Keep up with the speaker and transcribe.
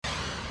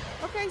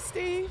Okay,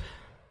 Steve.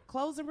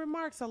 Closing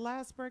remarks, our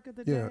last break of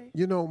the Yeah,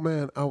 day.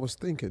 man, I was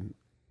thinking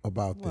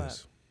about What?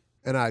 this,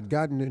 and I'd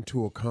gotten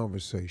into a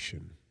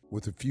conversation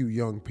with a few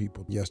young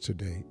people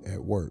yesterday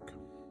at work,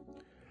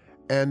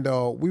 and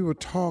we were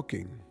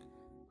talking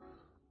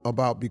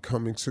about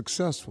becoming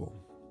successful.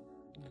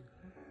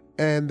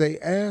 And they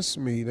asked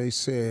me, they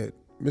said,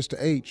 Mr.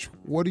 H,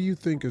 what do you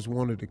think is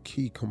one of the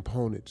key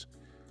components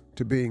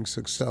to being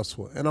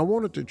successful? And I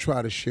wanted to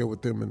try to share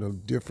with them in a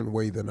different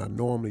way than I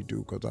normally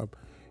do, because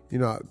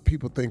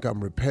people think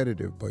I'm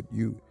repetitive, but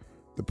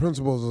the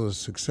principles of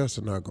success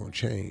are not going to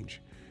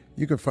change.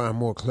 You can find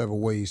more clever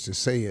ways to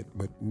say it,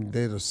 but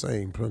they're the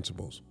same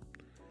principles.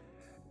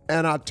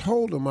 And I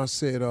told them, I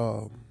said,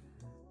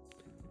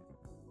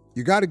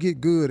 you got to get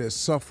good at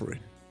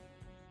suffering.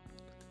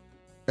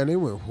 And they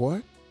went,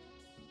 what?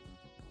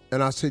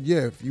 And I said,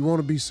 yeah, if you want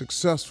to be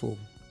successful,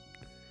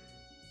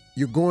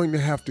 you're going to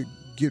have to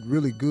get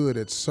really good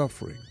at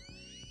suffering.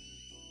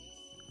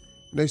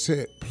 And they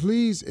said,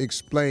 please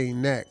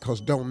explain that, because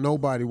don't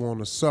nobody want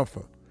to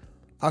suffer.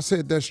 I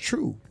said, that's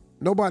true.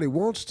 Nobody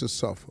wants to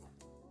suffer.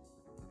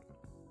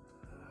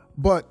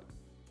 But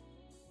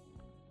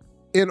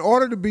in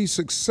order to be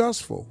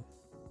successful,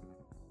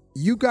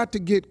 you got to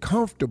get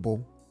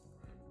comfortable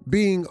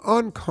being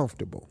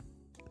uncomfortable.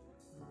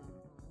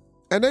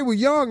 And they were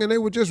young, and they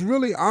were just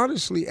really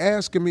honestly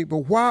asking me, but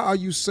why are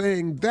you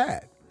saying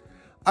that?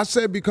 I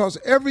said, because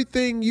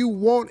everything you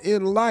want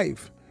in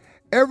life,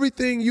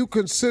 everything you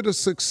consider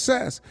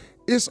success,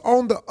 is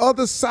on the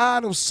other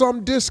side of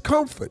some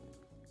discomfort.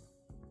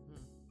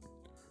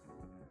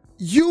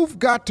 You've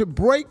got to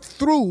break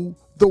through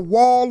the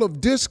wall of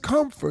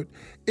discomfort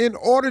in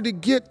order to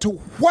get to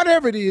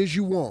whatever it is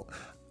you want.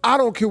 I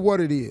don't care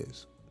what it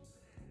is.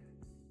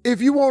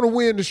 If you want to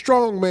win the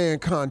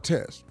strongman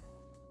contest,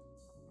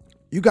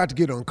 you got to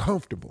get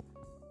uncomfortable.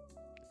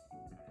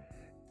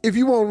 If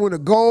you want to win a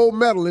gold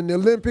medal in the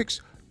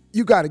Olympics,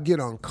 you got to get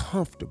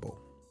uncomfortable.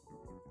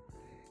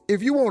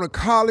 If you want a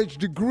college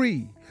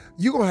degree,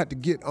 you're going to have to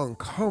get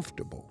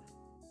uncomfortable.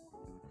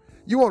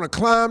 You want to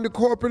climb the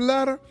corporate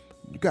ladder,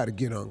 you got to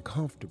get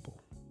uncomfortable.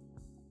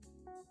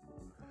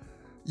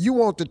 You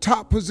want the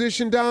top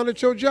position down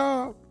at your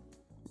job,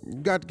 you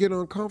got to get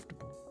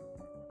uncomfortable.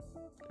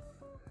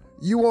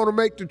 You want to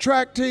make the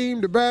track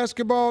team, the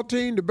basketball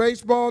team, the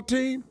baseball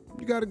team,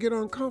 you got to get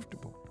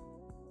uncomfortable.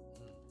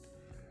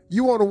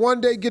 You want to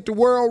one day get the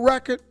world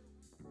record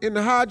in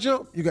the high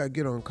jump, you got to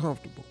get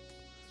uncomfortable.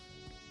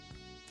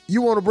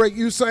 You want to break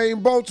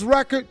Usain Bolt's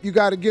record, you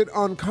got to get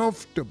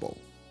uncomfortable.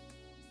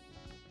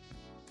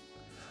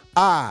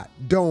 I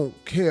don't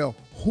care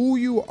who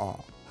you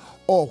are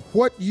or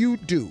what you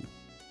do,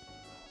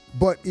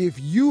 but if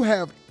you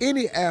have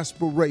any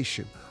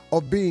aspiration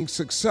of being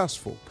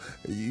successful,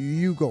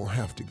 you gonna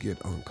have to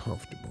get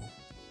uncomfortable.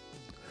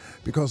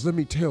 Because let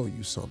me tell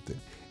you something.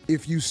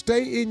 If you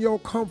stay in your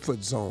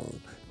comfort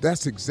zone,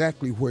 that's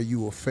exactly where you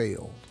will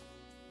fail.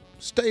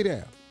 Stay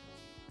there.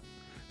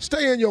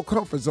 Stay in your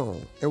comfort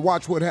zone and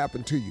watch what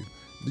happened to you.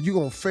 You're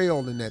gonna fail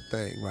in that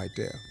thing right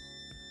there.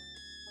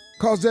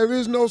 Because there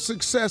is no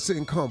success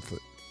in comfort.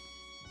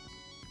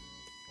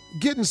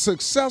 Getting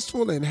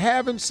successful and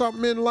having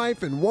something in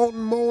life and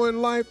wanting more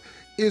in life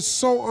is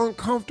so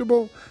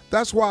uncomfortable.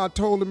 That's why I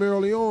told him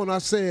early on, I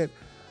said,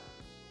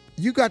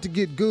 you got to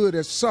get good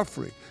at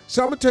suffering.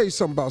 So I'm going to tell you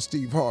something about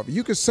Steve Harvey.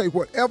 You can say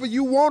whatever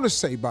you want to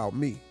say about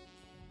me,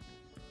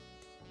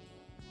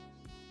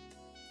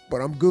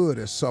 but I'm good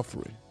at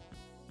suffering.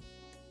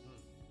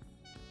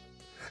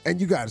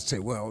 And you got to say,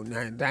 well,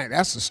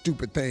 that's a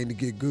stupid thing to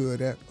get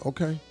good at.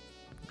 Okay,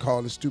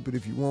 call it stupid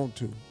if you want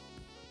to.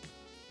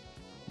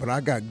 But I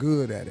got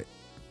good at it.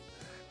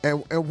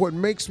 And what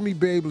makes me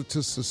be able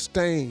to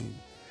sustain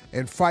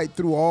and fight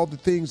through all the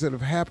things that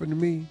have happened to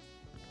me,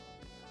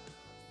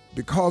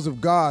 because of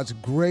God's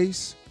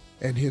grace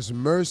and his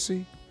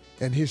mercy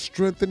and his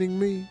strengthening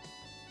me,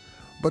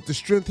 but the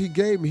strength he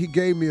gave me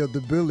the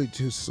ability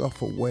to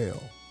suffer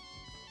well.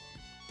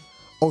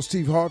 Oh,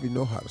 Steve Harvey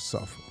know how to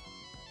suffer.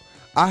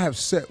 I have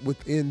sat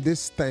within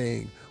this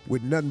thing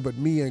with nothing but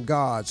me and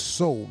God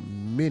so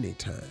many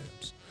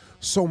times.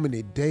 So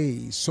many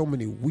days, so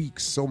many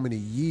weeks, so many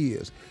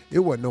years. It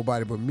wasn't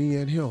nobody but me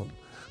and him.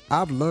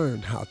 I've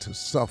learned how to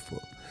suffer.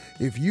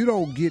 If you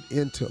don't get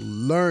into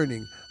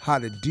learning how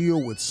to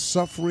deal with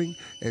suffering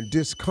and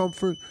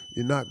discomfort,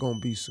 you're not going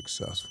to be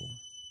successful.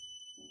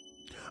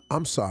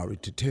 I'm sorry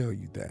to tell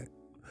you that.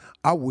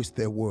 I wish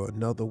there were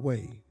another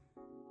way.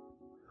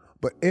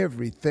 But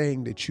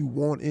everything that you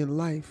want in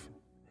life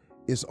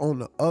is on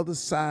the other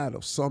side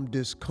of something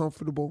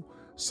discomforting.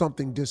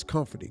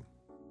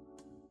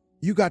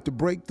 You got to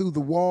break through the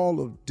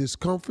wall of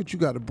discomfort. You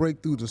got to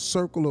break through the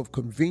circle of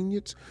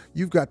convenience.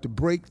 You've got to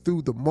break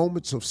through the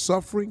moments of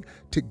suffering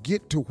to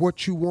get to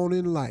what you want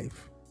in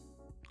life.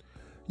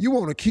 You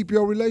want to keep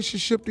your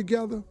relationship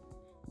together?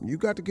 You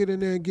got to get in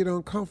there and get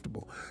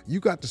uncomfortable.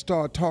 You got to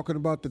start talking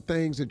about the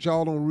things that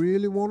y'all don't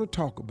really want to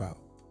talk about.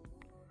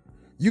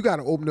 You got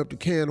to open up the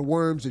can of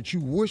worms that you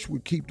wish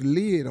would keep the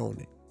lid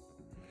on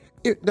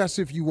it. That's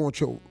if you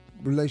want your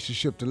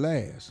relationship to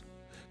last.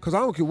 Because I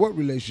don't care what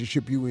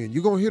relationship you in,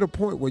 you're going to hit a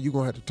point where you're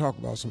going to have to talk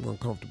about some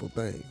uncomfortable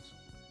things.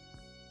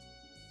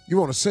 You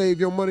want to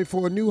save your money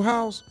for a new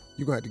house?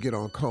 You're going to have to get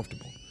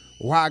uncomfortable.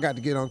 Why I got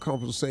to get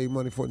uncomfortable to save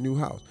money for a new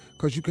house?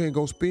 Because you can't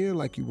go spend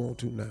like you want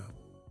to now.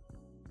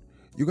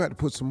 You got to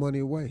put some money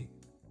away.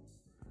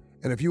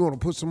 And if you want to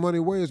put some money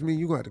away, it means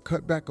you're going to have to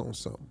cut back on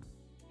something.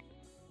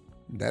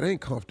 That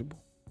ain't comfortable.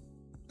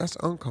 That's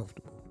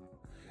uncomfortable.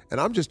 And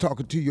I'm just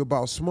talking to you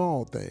about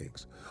small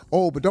things.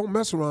 Oh, but don't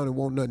mess around and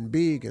want nothing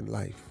big in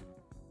life.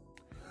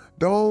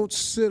 Don't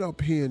sit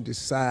up here and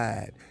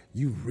decide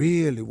you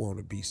really want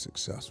to be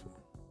successful.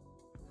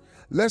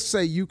 Let's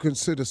say you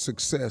consider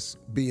success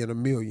being a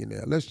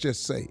millionaire. Let's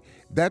just say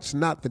that's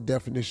not the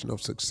definition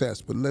of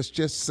success, but let's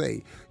just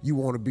say you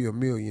want to be a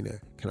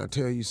millionaire. Can I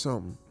tell you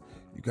something?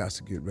 You got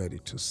to get ready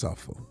to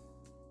suffer.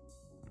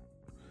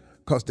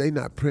 Because they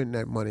not printing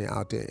that money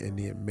out there and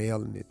then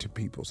mailing it to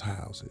people's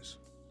houses.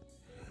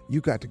 You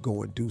got to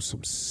go and do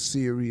some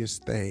serious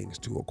things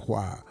to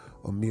acquire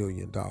 $1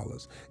 million.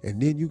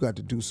 And then you got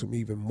to do some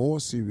even more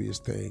serious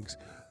things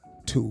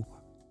to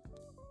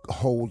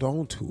hold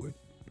on to it.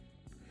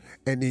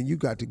 And then you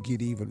got to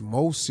get even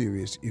more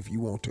serious if you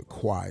want to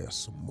acquire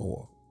some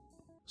more.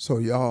 So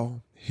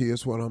y'all,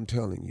 here's what I'm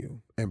telling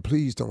you. And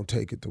please don't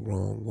take it the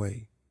wrong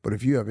way. But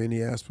if you have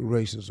any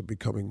aspirations of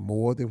becoming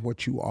more than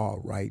what you are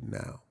right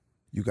now,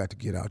 you got to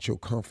get out your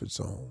comfort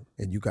zone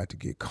and you got to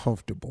get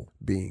comfortable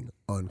being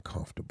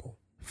uncomfortable.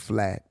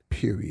 Flat,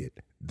 period.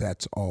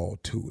 That's all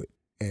to it.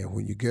 And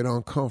when you get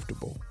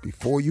uncomfortable,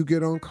 before you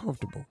get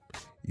uncomfortable,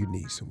 you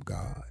need some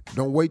God.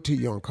 Don't wait till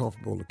you're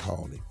uncomfortable to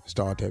call him.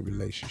 Start that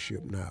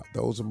relationship now.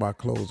 Those are my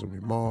closing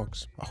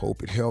remarks. I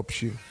hope it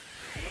helps you.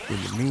 In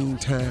the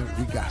meantime,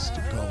 we got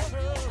to go.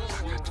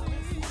 I got to go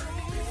to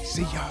work.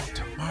 See y'all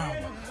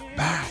tomorrow.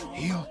 Bye.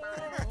 Hill.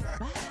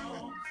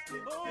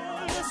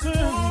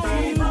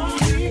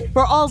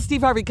 For all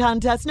Steve Harvey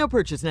contests, no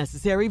purchase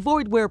necessary,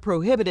 void where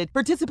prohibited.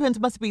 Participants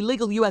must be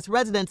legal U.S.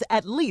 residents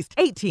at least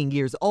 18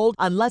 years old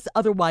unless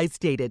otherwise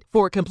stated.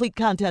 For complete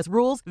contest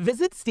rules,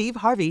 visit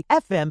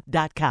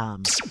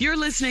SteveHarveyFM.com. You're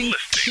listening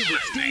to the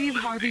Steve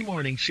Harvey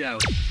Morning Show.